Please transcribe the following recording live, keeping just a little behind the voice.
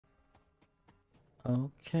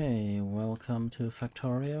Okay, welcome to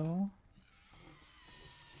Factorio.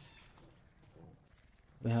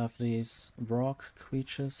 We have these rock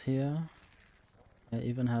creatures here. I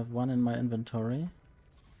even have one in my inventory.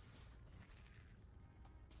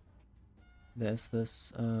 There's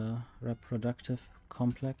this reproductive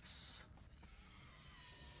complex.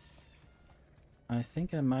 I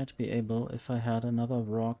think I might be able, if I had another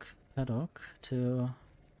rock paddock, to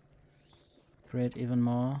create even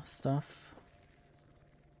more stuff.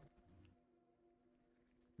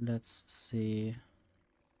 Let's see.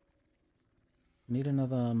 Need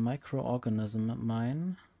another microorganism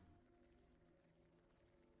mine.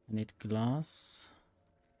 I need glass,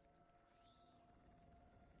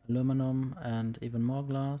 aluminum, and even more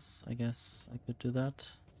glass. I guess I could do that.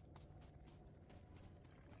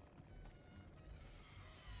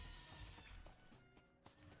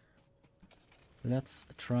 Let's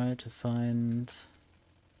try to find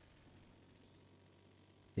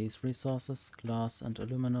these resources, glass and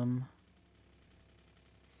aluminum.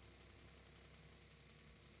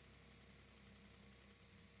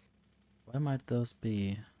 Where might those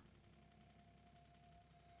be?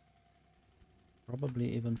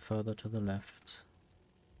 Probably even further to the left.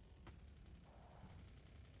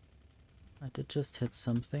 I did just hit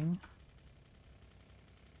something.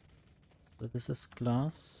 So this is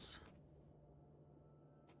glass.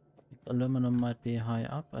 Aluminum might be high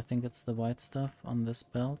up. I think it's the white stuff on this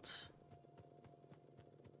belt.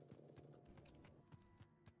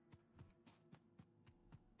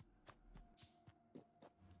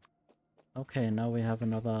 Okay, now we have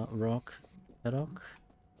another rock paddock.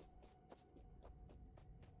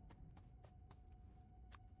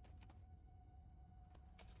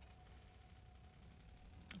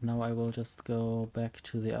 Now I will just go back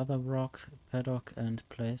to the other rock paddock and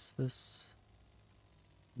place this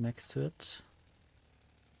next to it.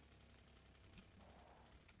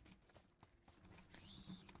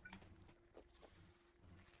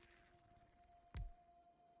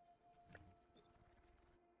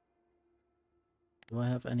 Do I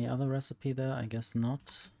have any other recipe there? I guess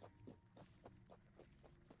not.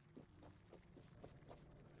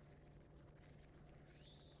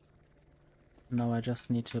 Now I just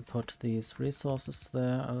need to put these resources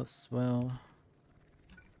there as well.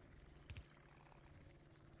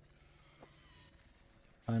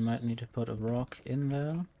 I might need to put a rock in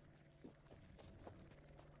there.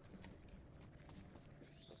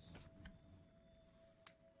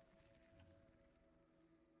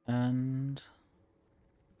 And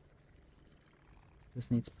this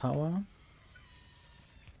needs power.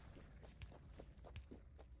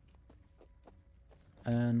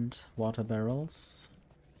 And water barrels.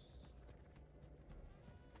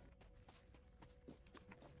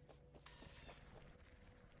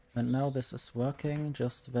 And now this is working,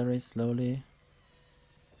 just very slowly.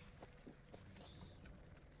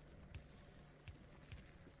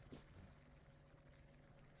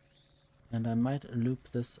 And I might loop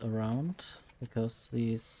this around, because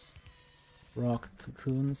these rock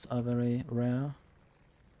cocoons are very rare.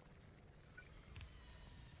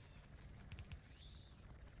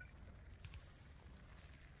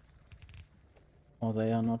 Or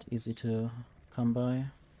they are not easy to come by.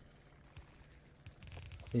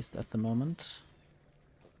 At least at the moment.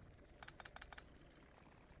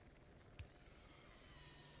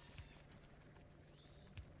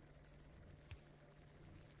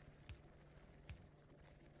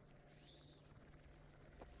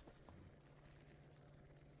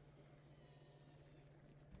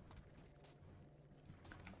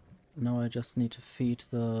 Now I just need to feed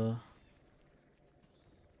the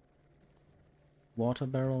water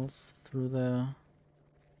barrels through there.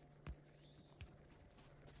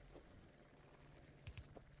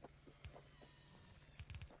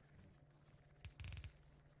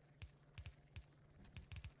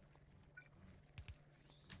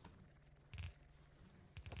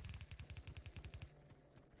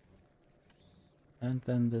 And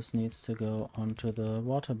then this needs to go onto the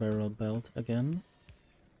water barrel belt again.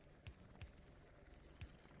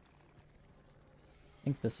 I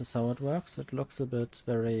think this is how it works. It looks a bit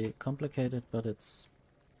very complicated, but it's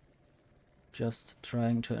just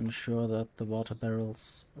trying to ensure that the water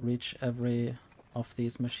barrels reach every of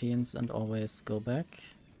these machines and always go back.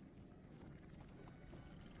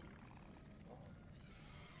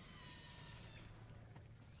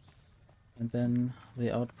 And then the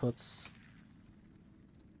outputs,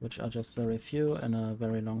 which are just very few in a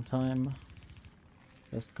very long time,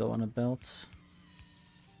 just go on a belt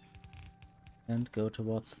and go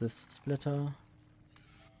towards this splitter,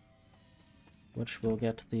 which will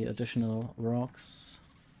get the additional rocks.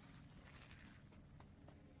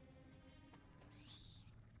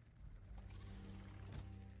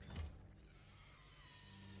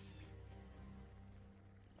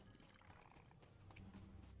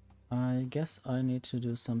 I guess I need to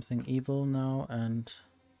do something evil now and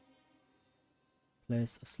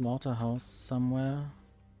place a slaughterhouse somewhere.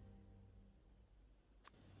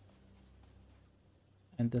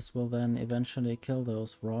 And this will then eventually kill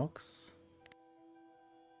those rocks.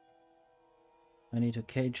 I need to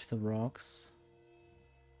cage the rocks.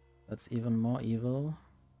 That's even more evil.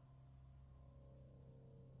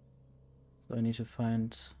 So I need to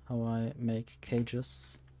find how I make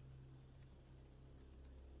cages.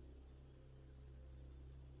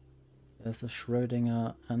 There's a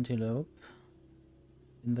Schrödinger antelope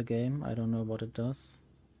in the game. I don't know what it does.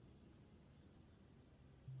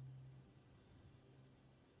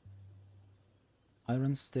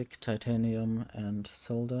 Iron stick, titanium, and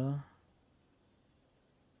solder.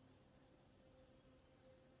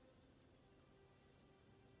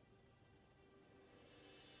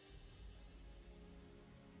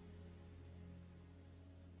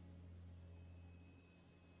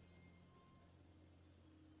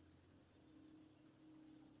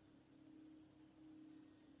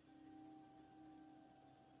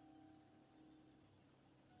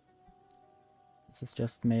 This is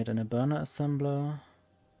just made in a burner assembler.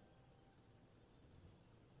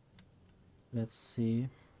 Let's see.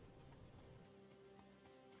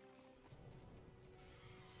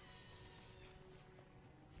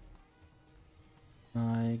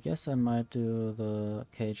 I guess I might do the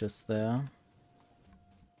cages there.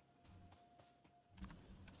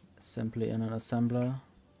 Simply in an assembler.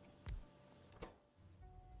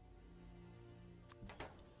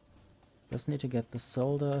 Just need to get the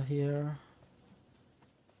solder here.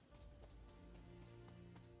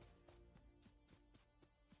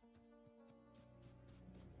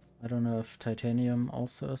 I don't know if titanium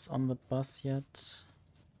also is on the bus yet.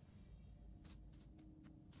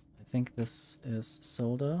 I think this is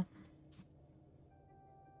solder.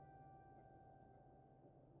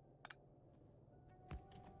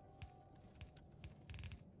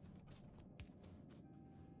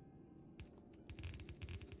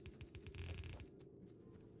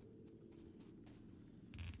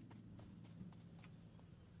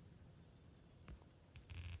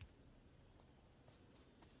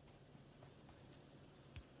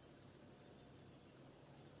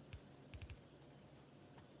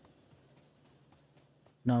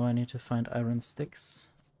 Now I need to find iron sticks.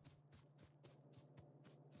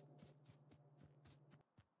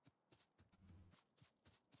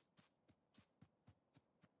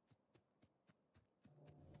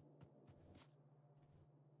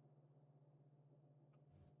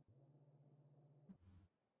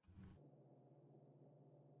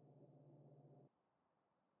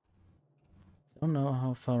 Don't know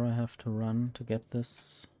how far I have to run to get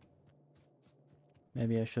this.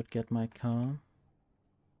 Maybe I should get my car.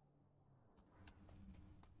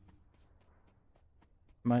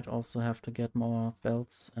 Might also have to get more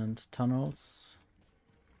belts and tunnels.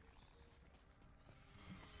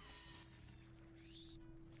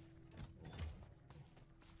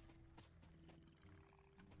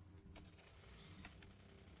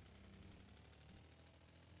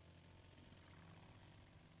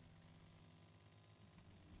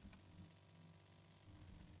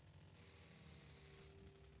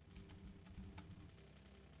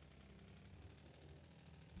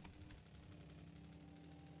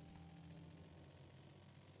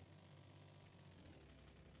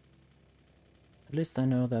 At least I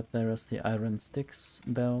know that there is the iron sticks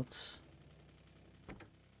belt.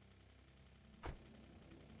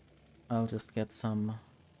 I'll just get some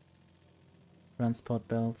transport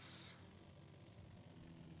belts.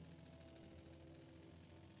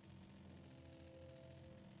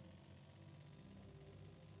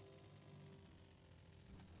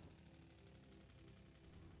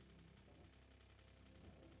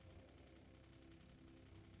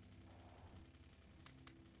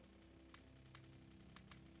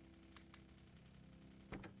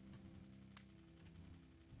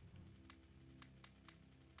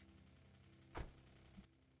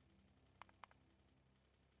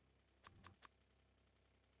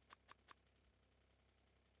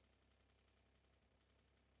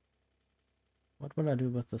 What will I do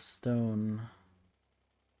with the stone?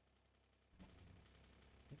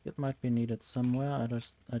 I think it might be needed somewhere.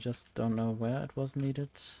 I just don't know where it was needed.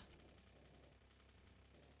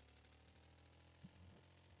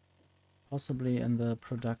 Possibly in the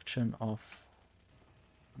production of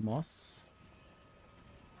moss.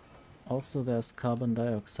 Also, there's carbon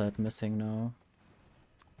dioxide missing now.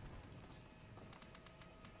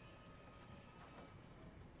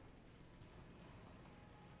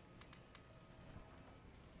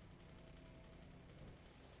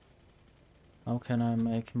 How can I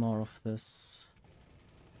make more of this?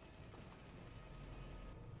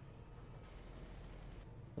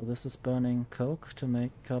 So this is burning coke to make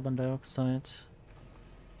carbon dioxide.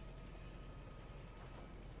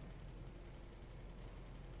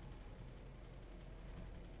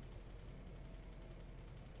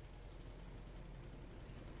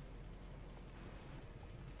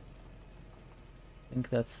 I think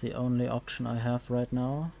that's the only option I have right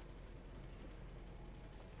now.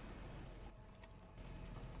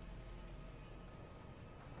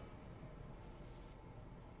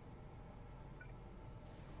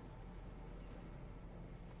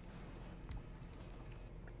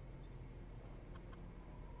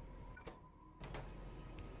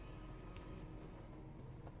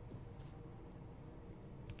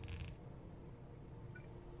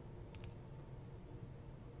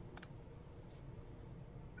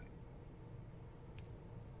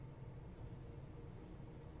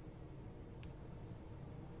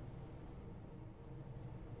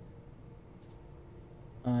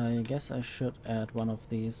 I guess I should add one of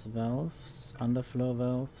these valves, underflow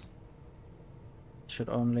valves. Should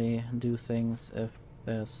only do things if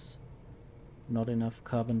there's not enough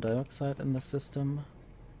carbon dioxide in the system.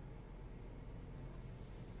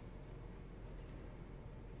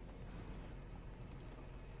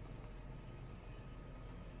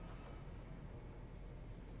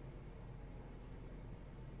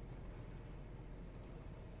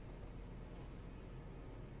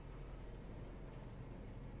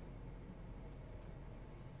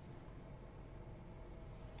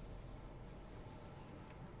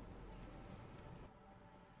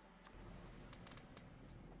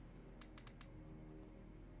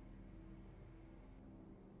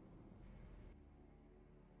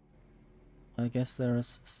 I guess there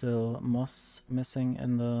is still moss missing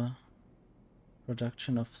in the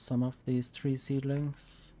production of some of these tree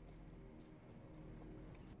seedlings.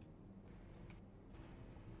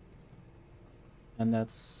 And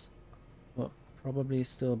that's probably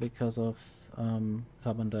still because of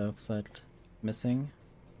carbon dioxide missing.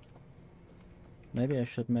 Maybe I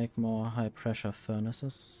should make more high pressure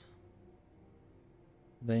furnaces.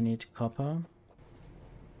 They need copper.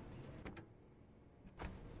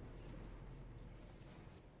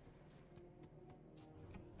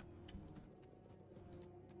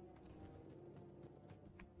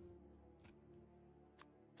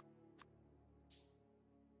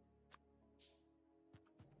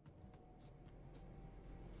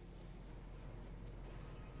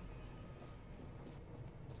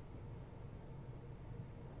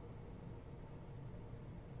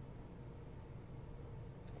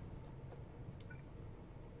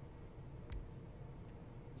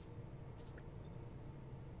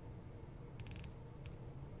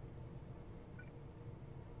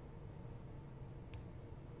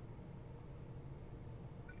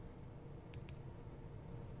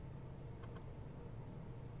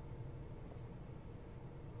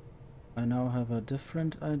 I now have a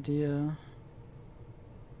different idea.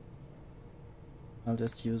 I'll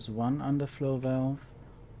just use one underflow valve.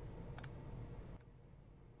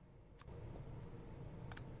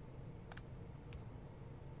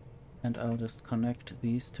 And I'll just connect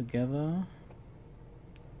these together.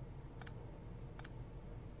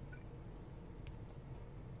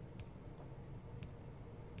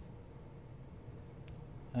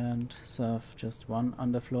 And serve just one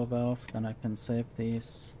underflow valve, then I can save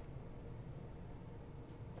these.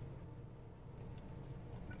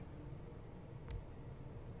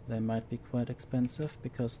 They might be quite expensive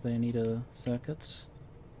because they need a circuit.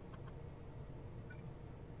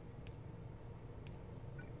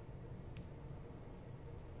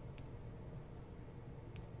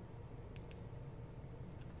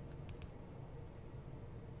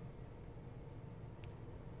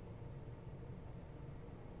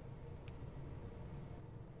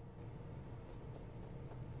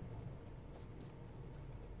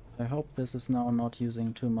 I hope this is now not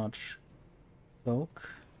using too much coke.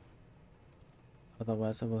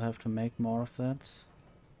 Otherwise I will have to make more of that.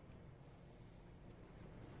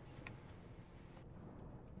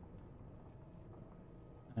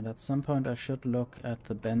 And at some point I should look at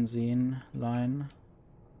the benzene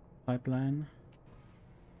pipeline.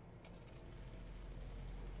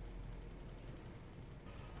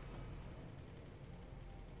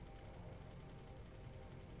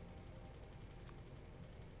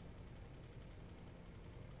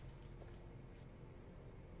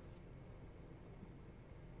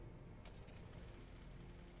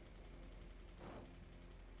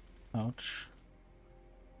 Ouch.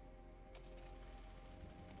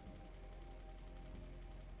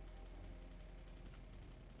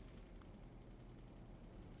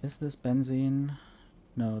 Is this benzene?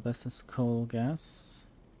 No, this is coal gas.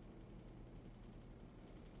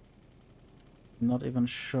 I'm not even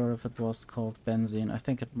sure if it was called benzene. I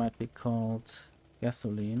think it might be called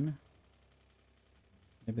gasoline.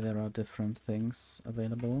 Maybe there are different things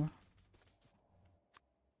available.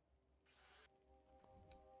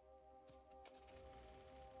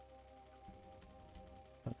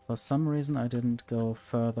 But for some reason I didn't go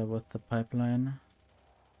further with the pipeline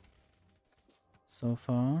so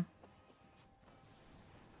far.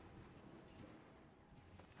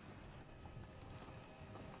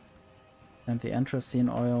 And the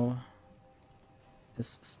anthracene oil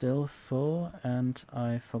is still full, and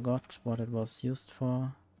I forgot what it was used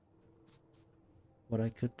for, what I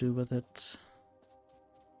could do with it.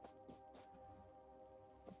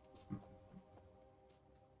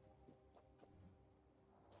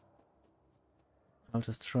 I'll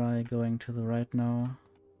just try going to the right now.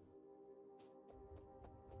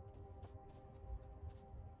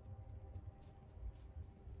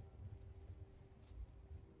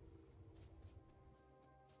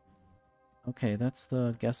 Okay, that's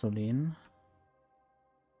the gasoline.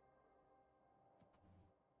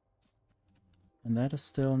 And that is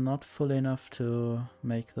still not full enough to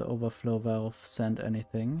make the overflow valve send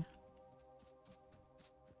anything.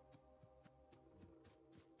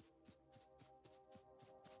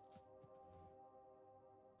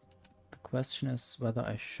 The question is whether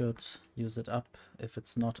I should use it up if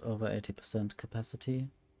it's not over 80% capacity.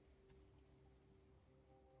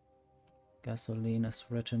 Gasoline is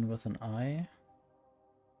written with an I,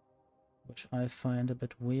 which I find a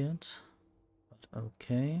bit weird, but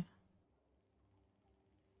okay.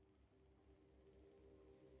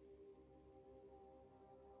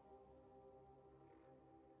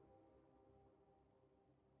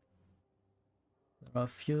 There are a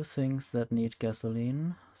few things that need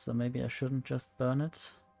gasoline, so maybe I shouldn't just burn it.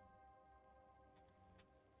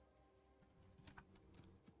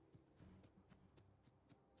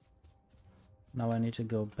 Now I need to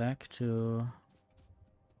go back to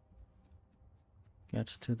get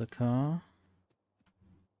to the car.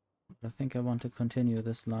 But I think I want to continue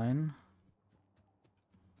this line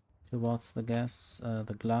towards the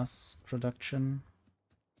glass production.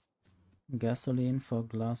 Gasoline for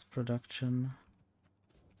glass production.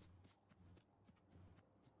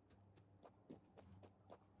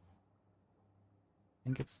 I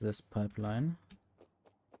think it's this pipeline.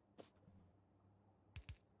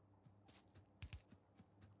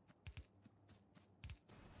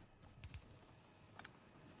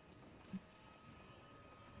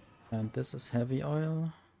 And this is heavy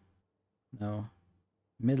oil? No,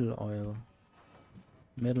 middle oil.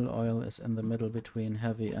 Middle oil is in the middle between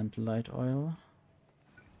heavy and light oil.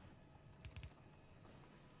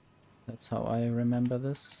 That's how I remember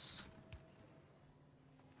this.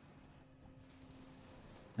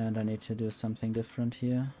 And I need to do something different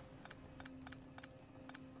here.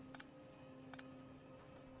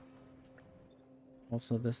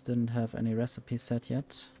 Also, this didn't have any recipe set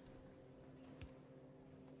yet.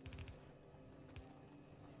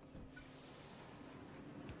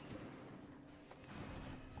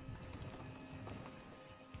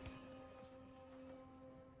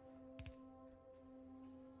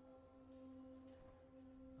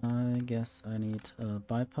 I guess I need a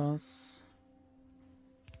bypass.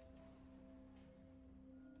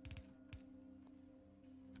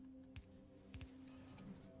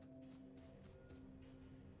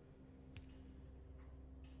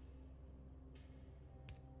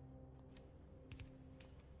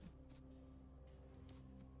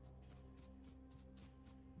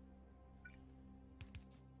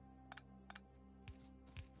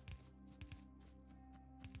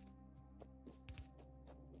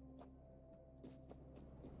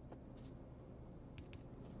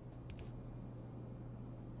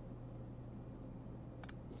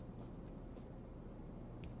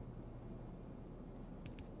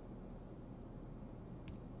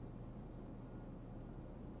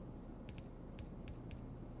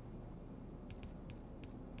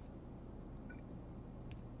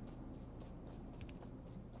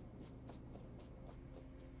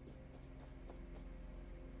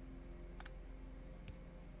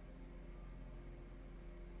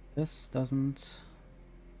 This doesn't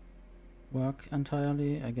work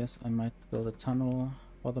entirely. I guess I might build a tunnel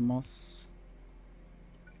for the moss.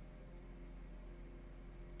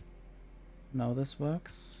 Now this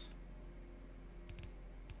works.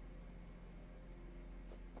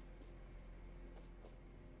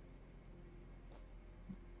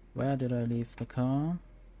 Where did I leave the car?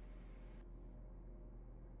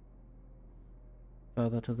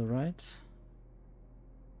 Further to the right.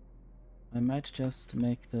 I might just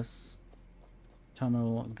make this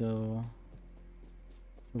tunnel go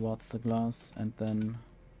towards the glass, and then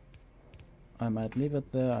I might leave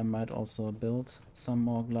it there. I might also build some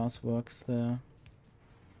more glass works there.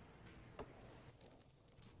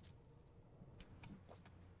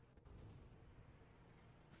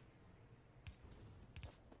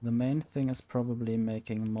 The main thing is probably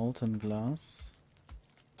making molten glass.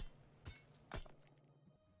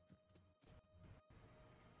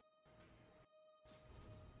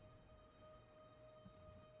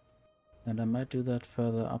 And I might do that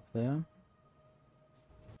further up there.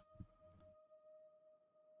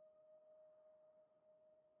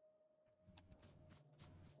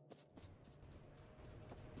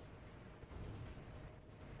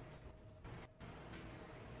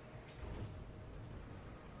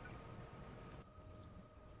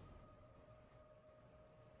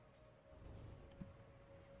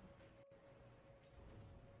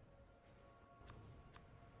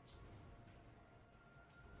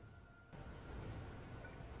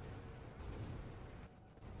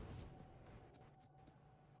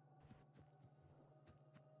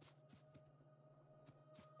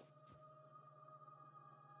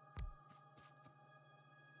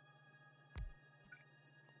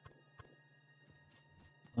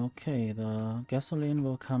 Okay, the gasoline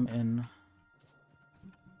will come in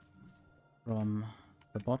from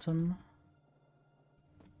the bottom,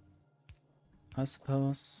 I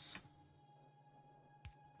suppose.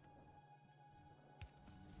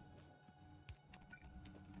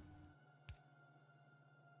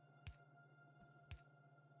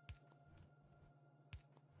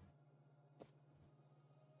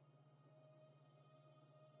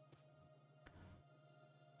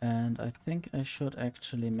 And I think I should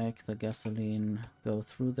actually make the gasoline go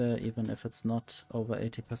through there, even if it's not over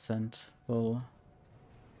 80% full.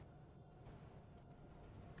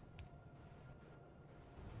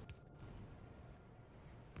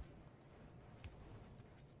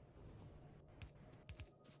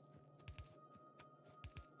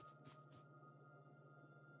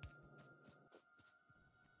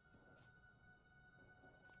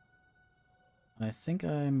 I think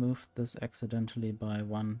I moved this accidentally by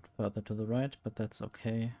one further to the right, but that's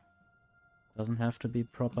okay. Doesn't have to be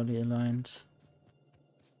properly aligned.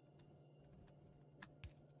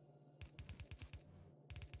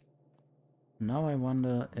 Now I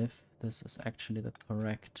wonder if this is actually the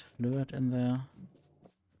correct fluid in there.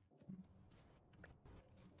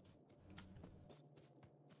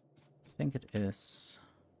 I think it is.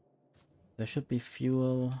 There should be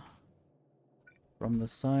fuel from the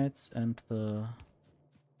sides, and the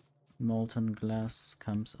molten glass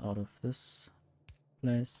comes out of this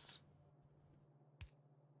place.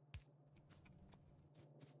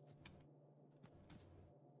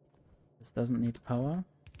 This doesn't need power.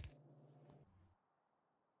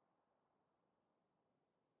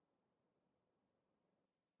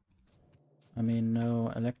 I mean,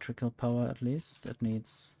 no electrical power at least. It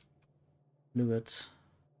needs fluid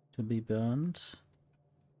to be burned.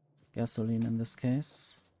 Gasoline in this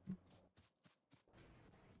case.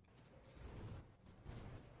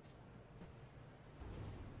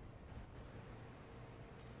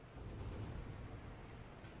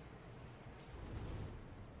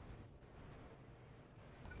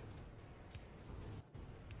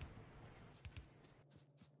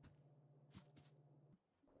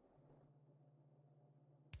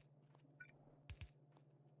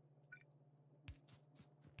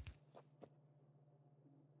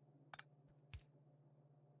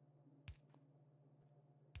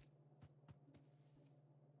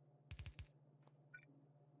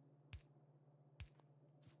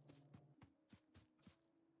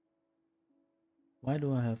 Why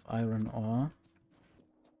do I have iron ore?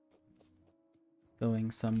 It's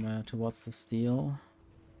going somewhere towards the steel.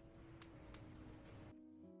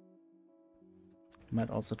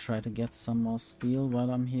 Might also try to get some more steel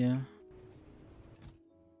while I'm here.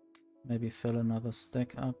 Maybe fill another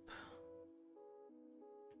stack up.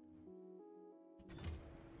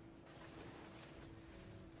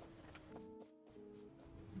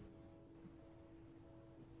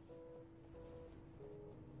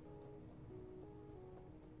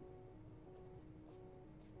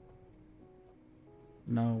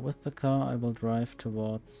 Now with the car I will drive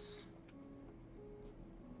towards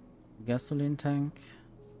the gasoline tank.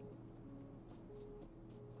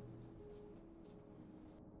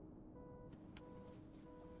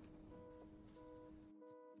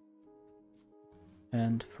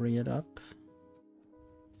 And free it up.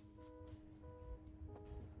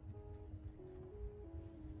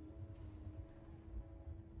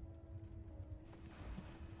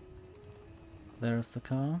 There's the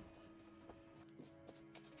car.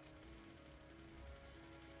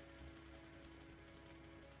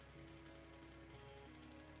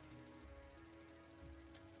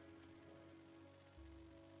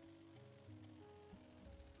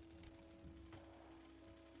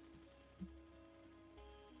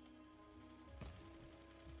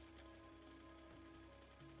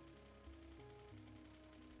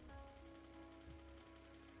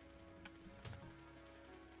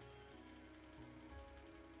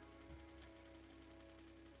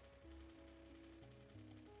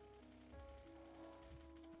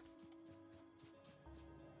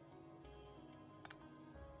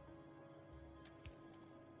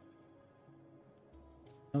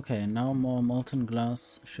 Okay, now more molten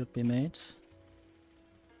glass should be made.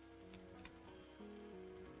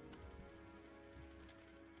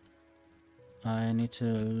 I need to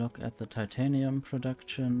look at the titanium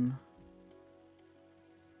production.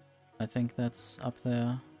 I think that's up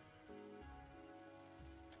there.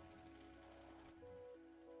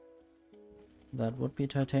 That would be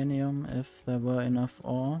titanium if there were enough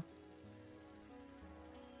ore.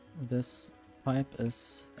 This pipe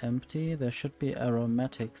is empty. There should be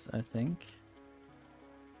aromatics, I think.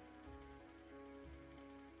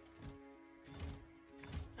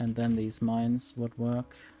 And then these mines would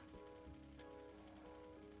work.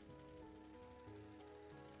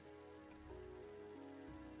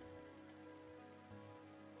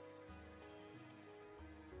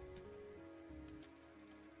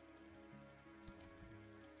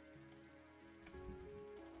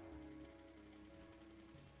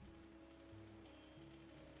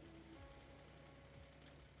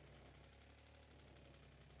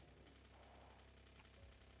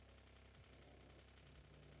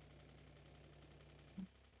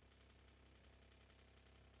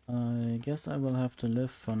 I guess I will have to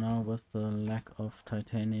live for now with the lack of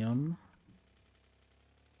titanium.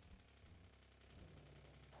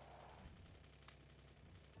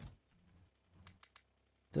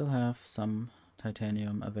 Still have some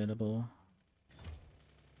titanium available.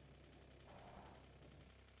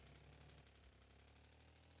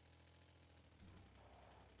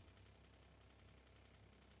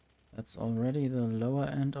 That's already the lower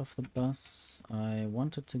end of the bus. I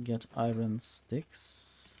wanted to get iron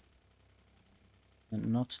sticks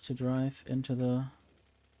and not to drive into the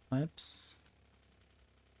pipes.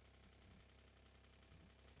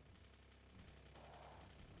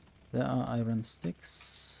 There are iron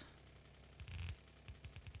sticks.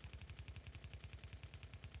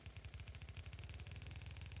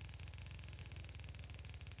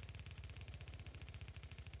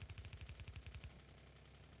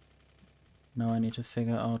 Now I need to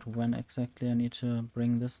figure out when exactly I need to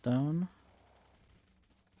bring this down.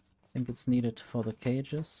 I think it's needed for the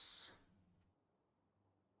cages.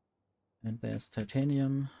 And there's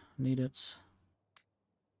titanium needed.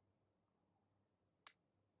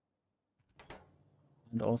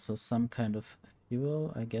 And also some kind of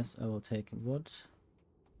fuel. I guess I will take wood.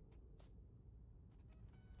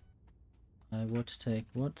 I would take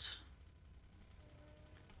wood.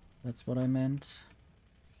 That's what I meant.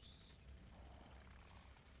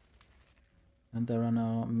 And there are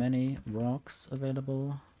now many rocks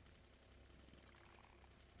available.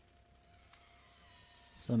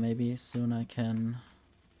 So maybe soon I can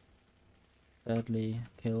sadly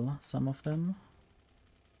kill some of them.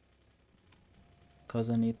 Because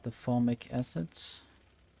I need the formic acid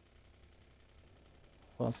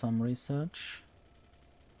for some research.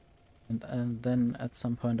 And then at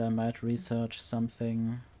some point I might research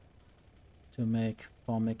something to make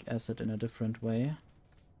formic acid in a different way.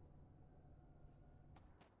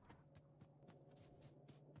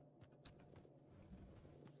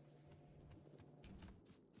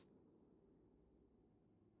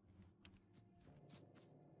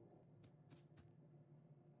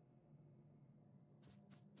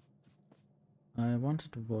 I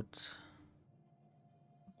wanted wood.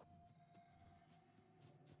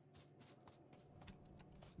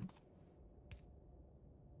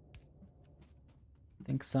 I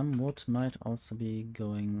think some wood might also be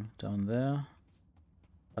going down there,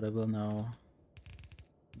 but I will now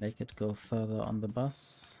make it go further on the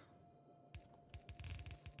bus.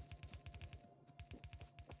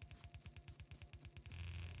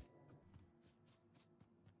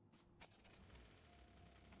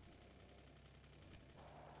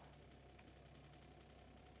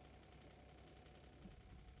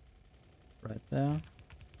 Right there.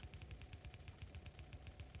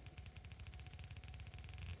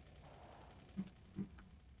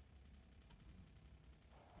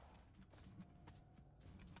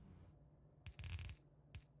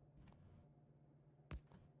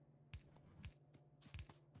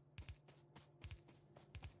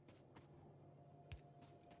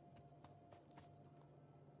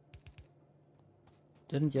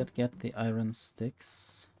 Didn't yet get the iron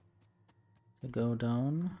sticks to go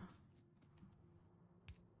down.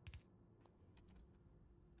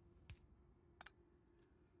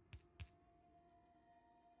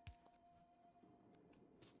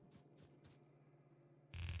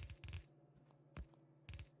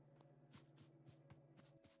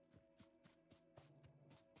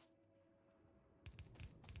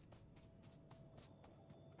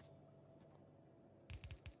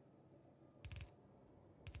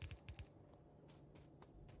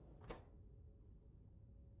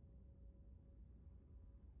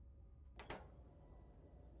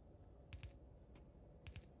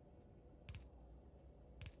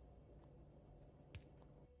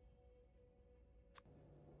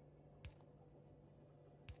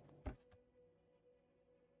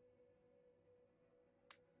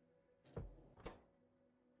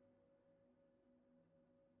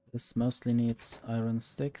 This mostly needs iron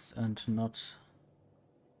sticks and not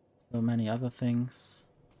so many other things.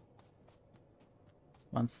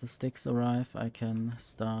 Once the sticks arrive, I can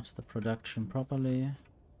start the production properly.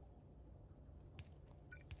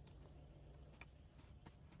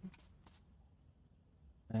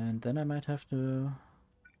 And then I might have to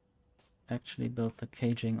actually build the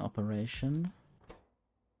caging operation.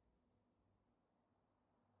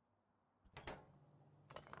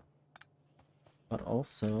 But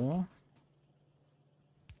also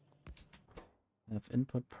have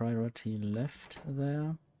input priority left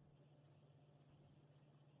there.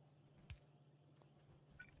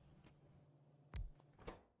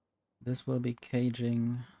 This will be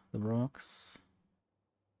caging the rocks.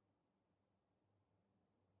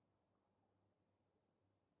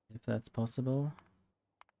 If that's possible.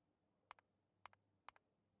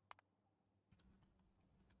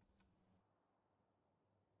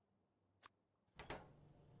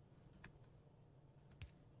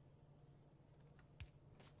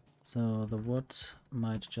 So the wood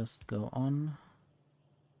might just go on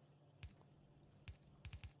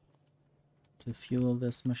to fuel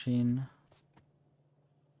this machine.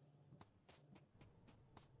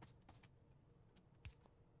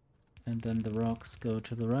 And then the rocks go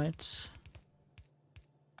to the right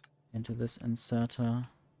into this inserter.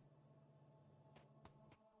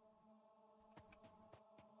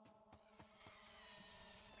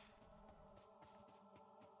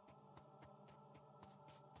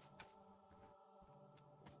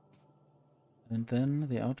 And then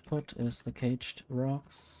the output is the caged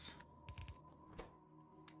rocks.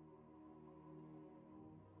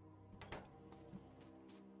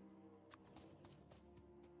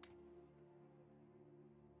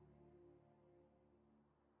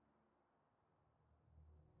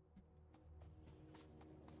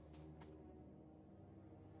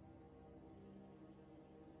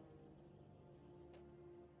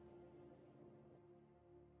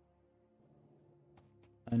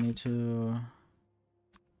 I need to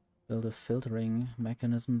build a filtering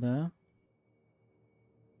mechanism there.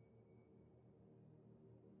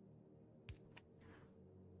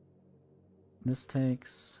 This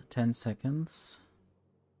takes 10 seconds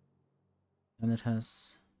and it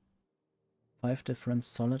has 5 different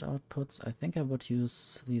solid outputs. I think I would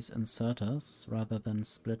use these inserters rather than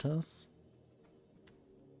splitters.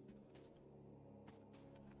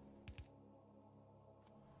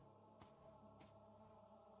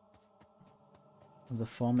 The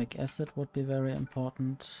formic acid would be very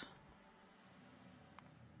important.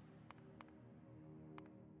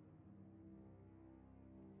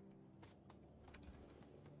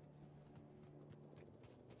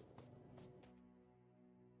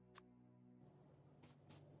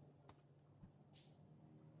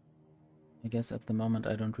 I guess at the moment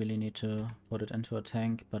I don't really need to put it into a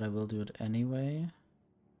tank, but I will do it anyway.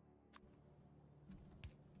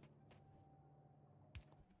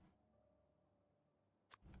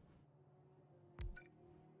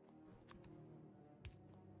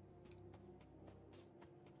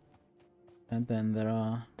 And then there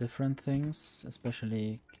are different things,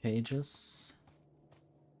 especially cages.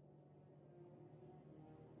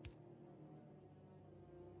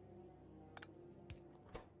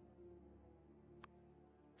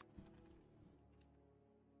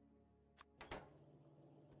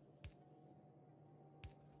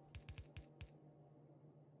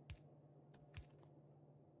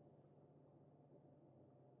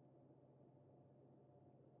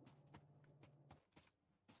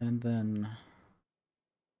 And then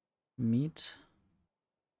meat,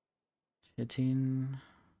 chitin,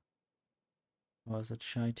 or is it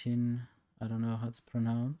chitin? I don't know how it's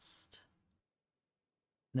pronounced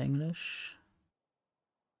in English.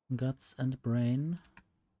 Guts and brain,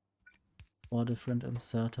 4 different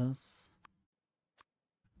inserters.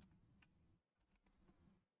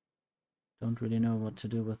 Don't really know what to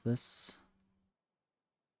do with this.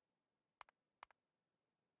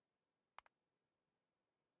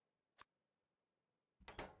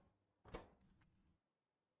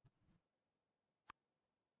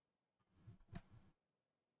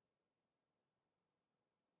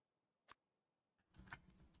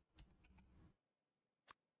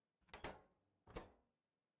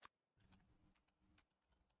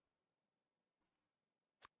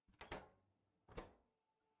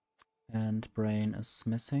 And brain is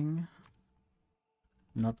missing.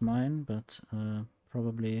 Not mine, but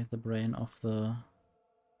probably the brain of the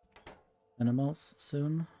animals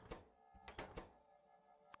soon.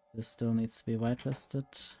 This still needs to be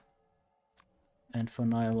whitelisted. And for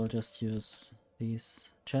now I will just use these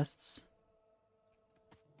chests.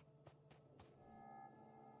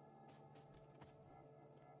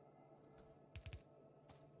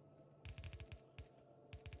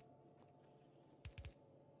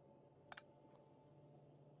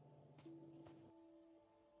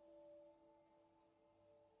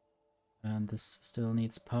 And this still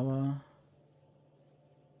needs power.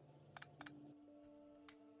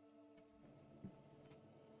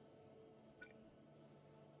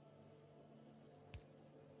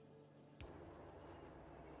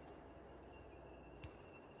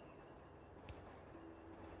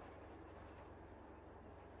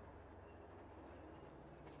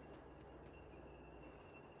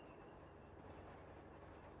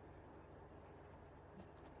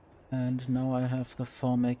 And now I have the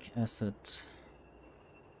formic acid.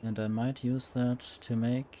 And I might use that to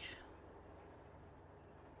make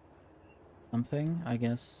something, I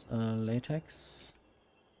guess latex.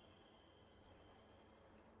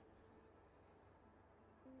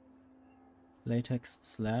 Latex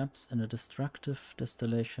slabs in a destructive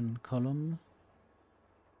distillation column.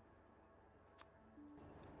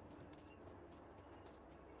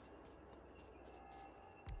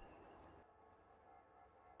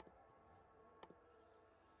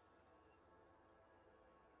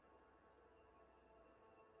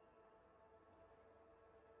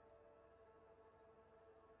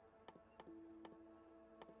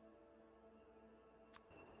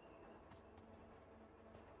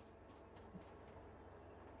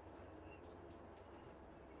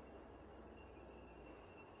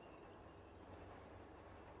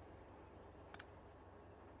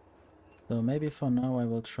 So maybe for now I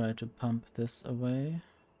will try to pump this away.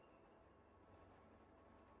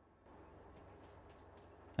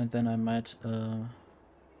 And then I might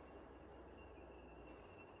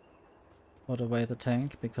put away the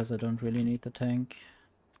tank, because I don't really need the tank.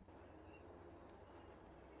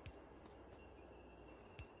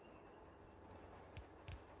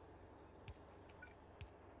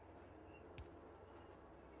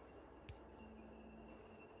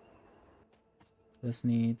 This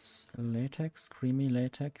needs latex, creamy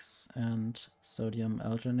latex, and sodium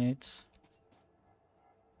alginate,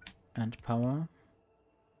 and power.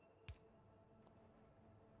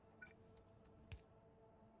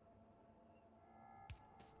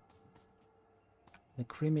 The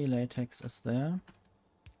creamy latex is there.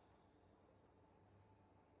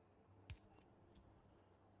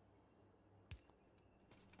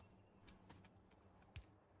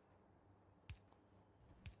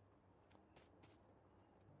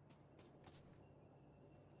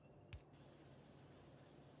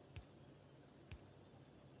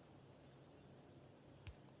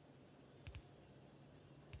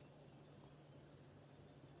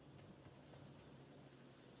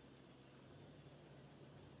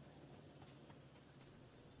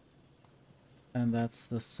 And that's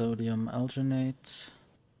the sodium alginate.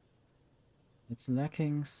 It's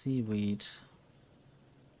lacking seaweed.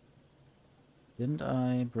 Didn't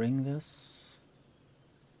I bring this?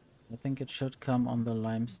 I think it should come on the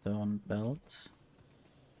limestone belt.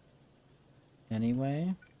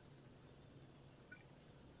 Anyway,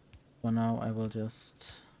 for now I will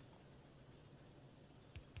just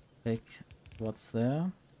take what's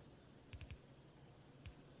there.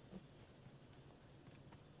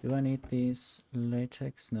 Do I need these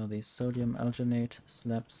latex? No, these sodium alginate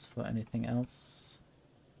slabs for anything else.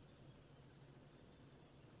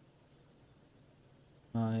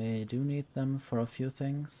 I do need them for a few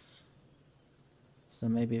things. So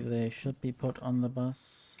maybe they should be put on the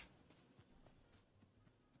bus.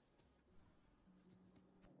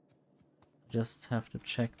 Just have to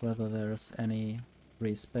check whether there is any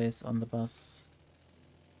free space on the bus.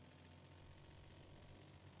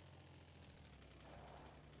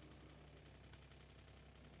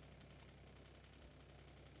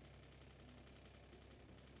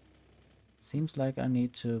 Seems like I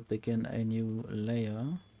need to begin a new layer.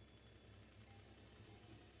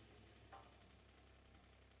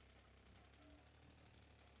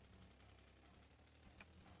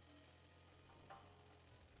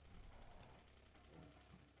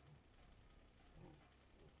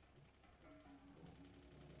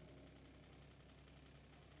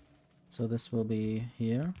 So this will be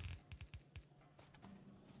here.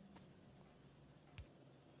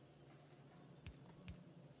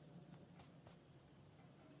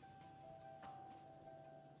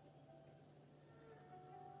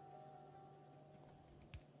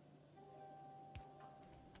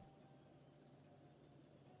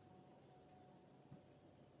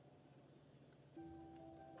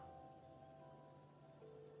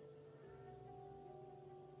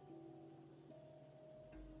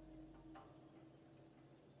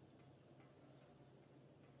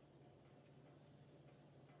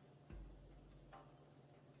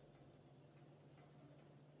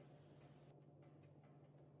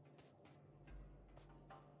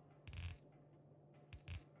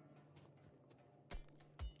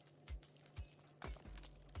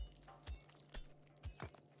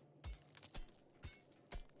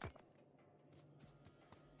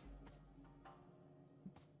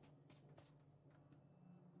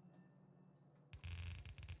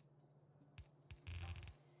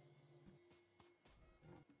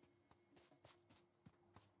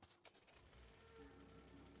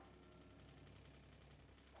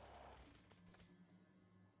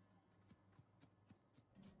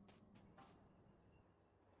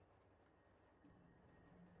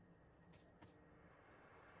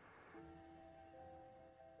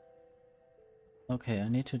 Okay, I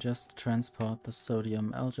need to just transport the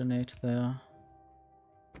sodium alginate there.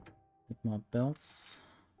 Bit more belts.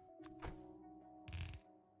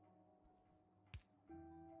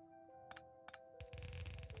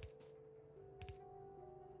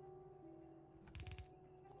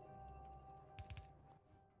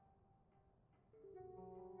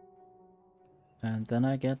 And then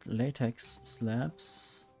I get latex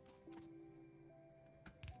slabs.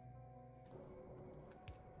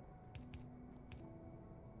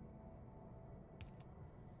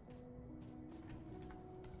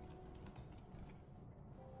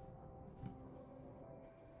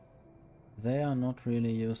 They are not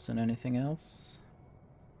really used in anything else.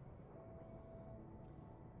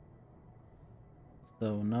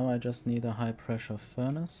 So now I just need a high pressure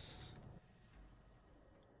furnace.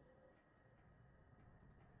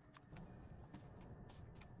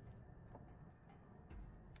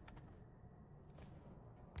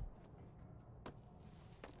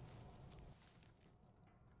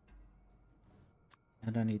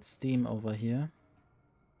 And I need steam over here.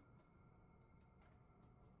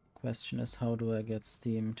 Question is, how do I get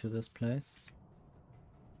steam to this place?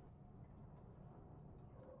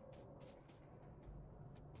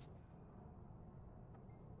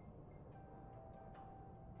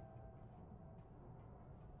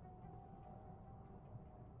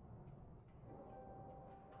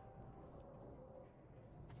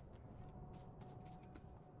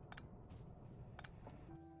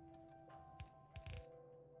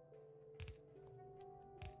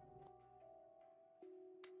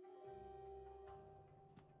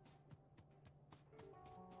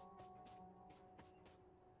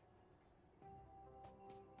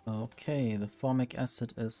 Okay, the formic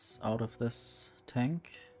acid is out of this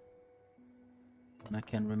tank. And I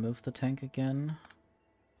can remove the tank again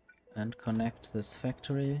and connect this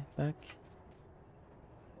factory back.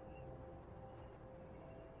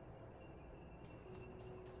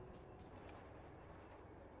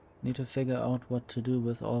 Need to figure out what to do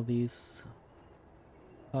with all these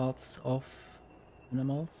parts of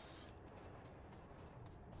animals.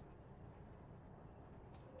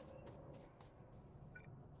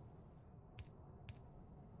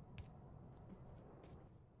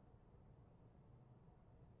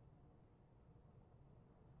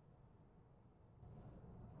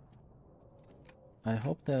 I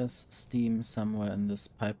hope there's steam somewhere in this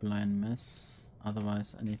pipeline mess,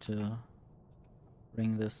 otherwise I need to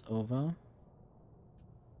bring this over.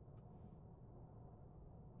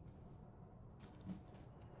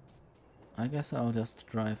 I guess I'll just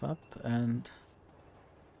drive up and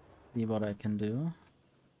see what I can do.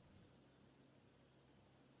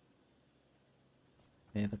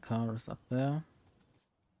 Okay, the car is up there.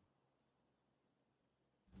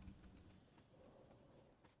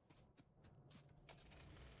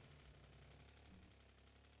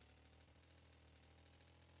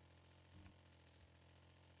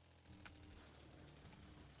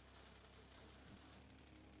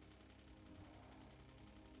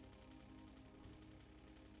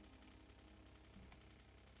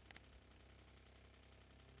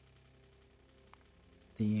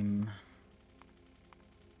 Steam.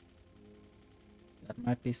 That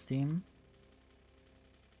might be steam.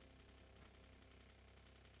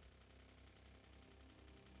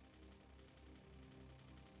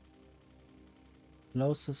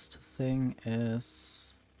 Closest thing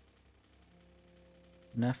is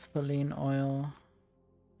naphthalene oil.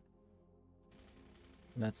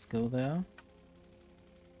 Let's go there.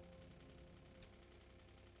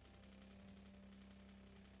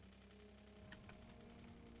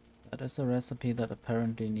 That is a recipe that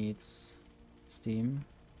apparently needs steam.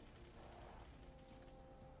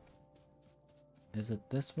 Is it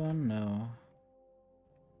this one? No.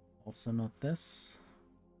 Also not this.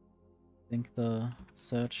 I think the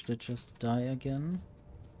search did just die again.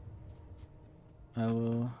 I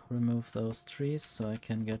will remove those trees so I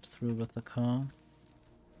can get through with the car.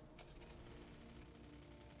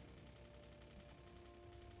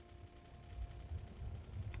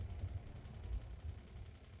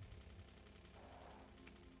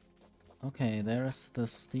 Okay, there's the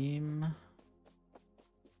steam.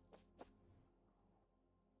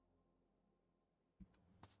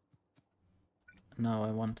 Now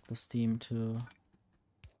I want the steam to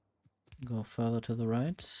go further to the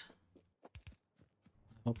right.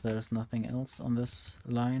 I hope there's nothing else on this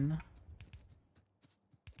line.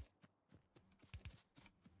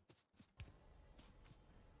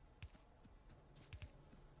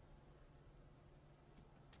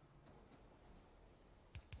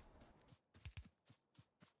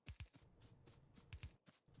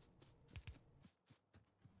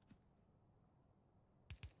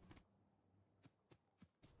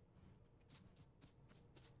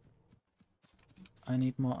 I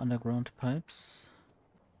need more underground pipes.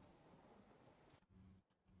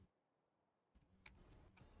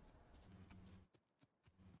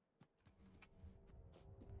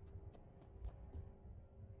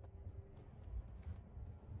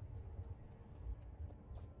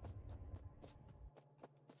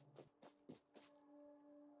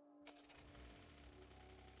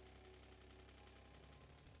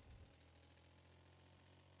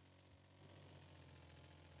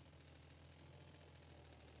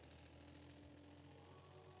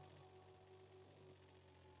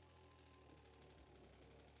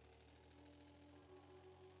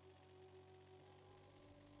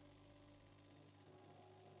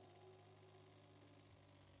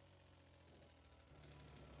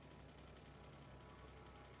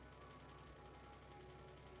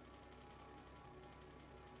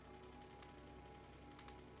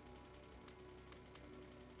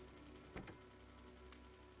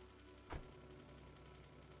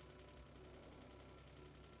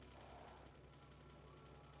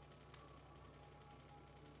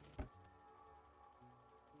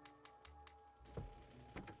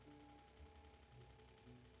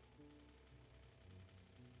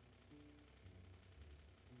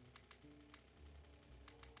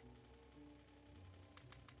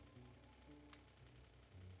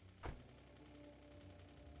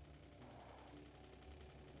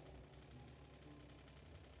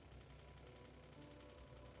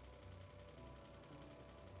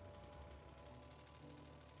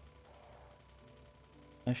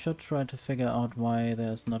 I should try to figure out why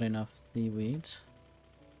there's not enough seaweed.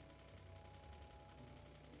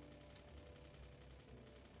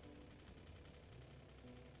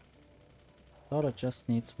 Thought it just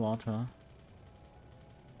needs water.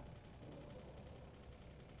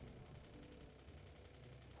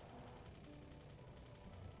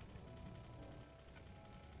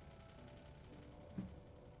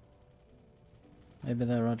 Maybe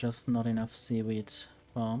there are just not enough seaweed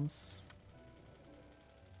farms.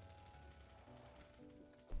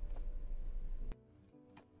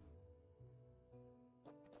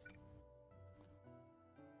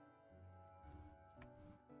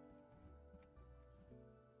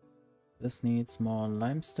 This needs more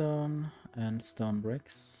limestone and stone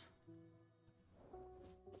bricks.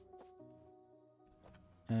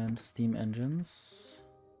 And steam engines.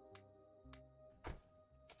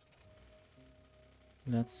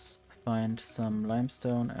 Let's find some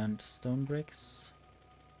limestone and stone bricks.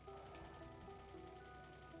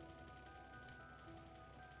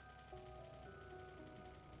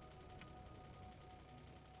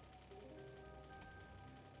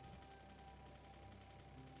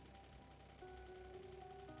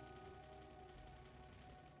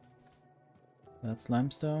 That's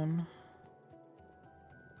limestone.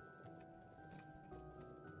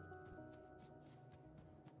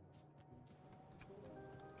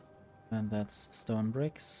 And that's stone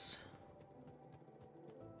bricks.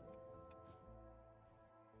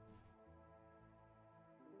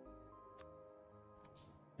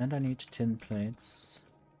 And I need tin plates.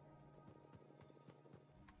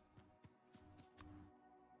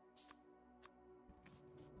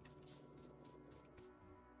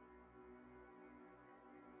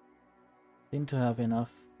 Seem to have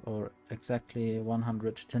enough, or exactly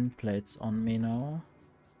 100 tin plates on me now,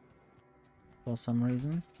 for some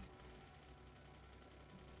reason.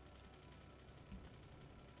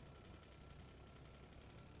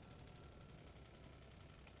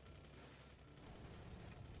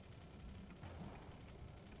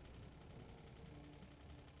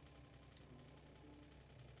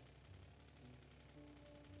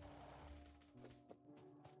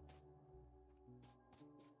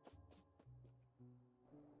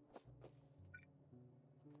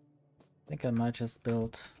 I think I might just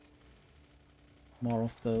build more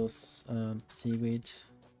of those seaweed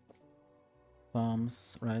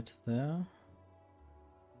farms right there.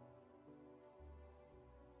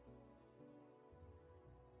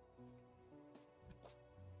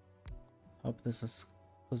 Hope this is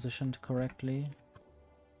positioned correctly.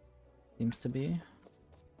 Seems to be.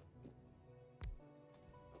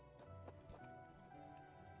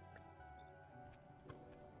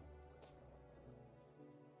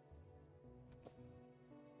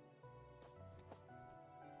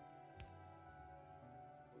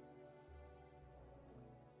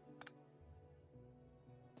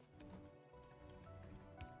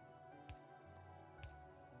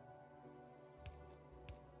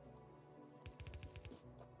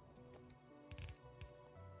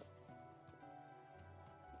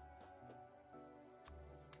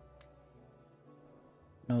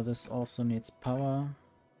 No, this also needs power.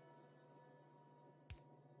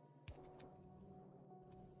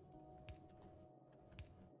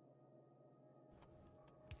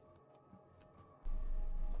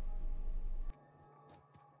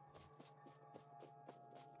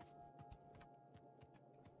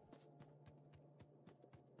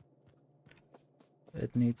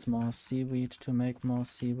 It needs more seaweed to make more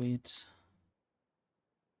seaweed.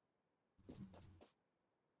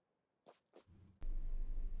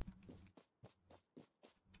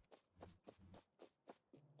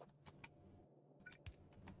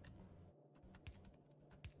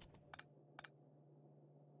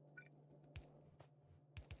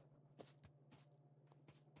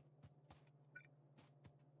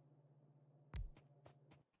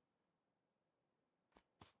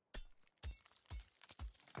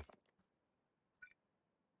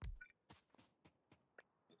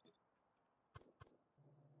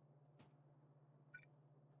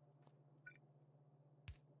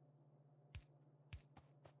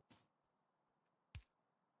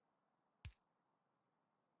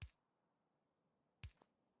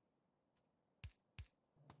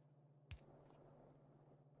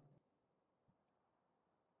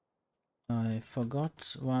 I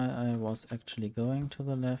forgot why I was actually going to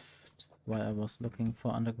the left, why I was looking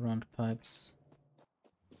for underground pipes.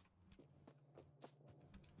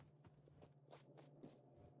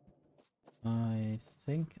 I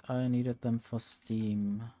think I needed them for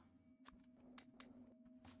steam.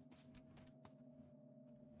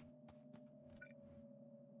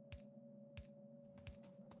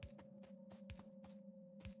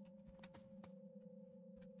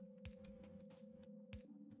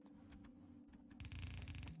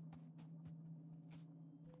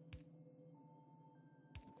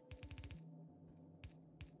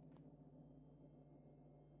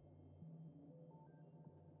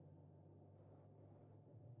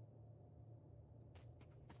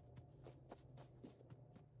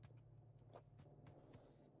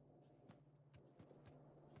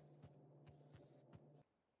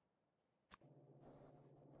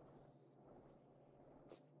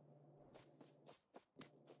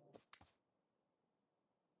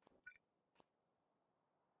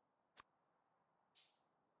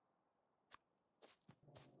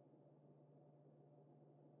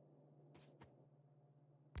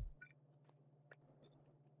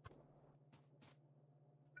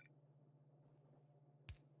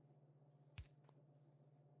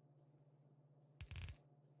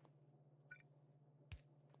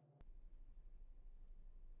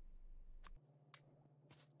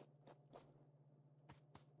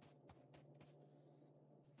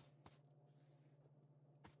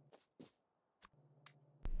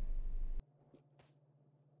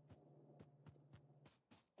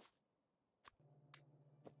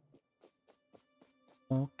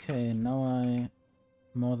 Okay, now I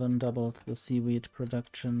more than doubled the seaweed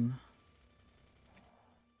production.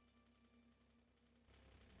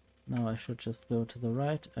 Now I should just go to the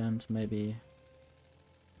right and maybe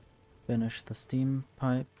finish the steam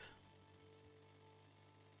pipe.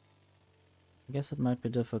 I guess it might be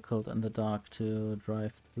difficult in the dark to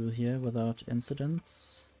drive through here without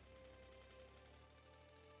incidents.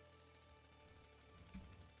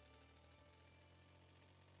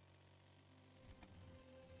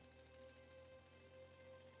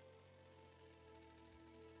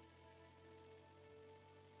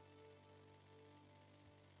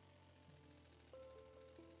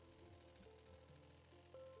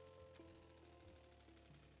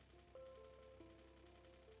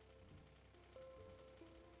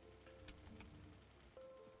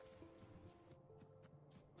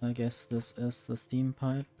 I guess this is the steam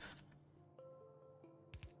pipe.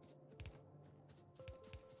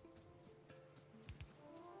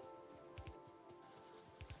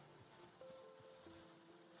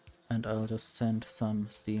 And I'll just send some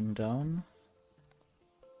steam down.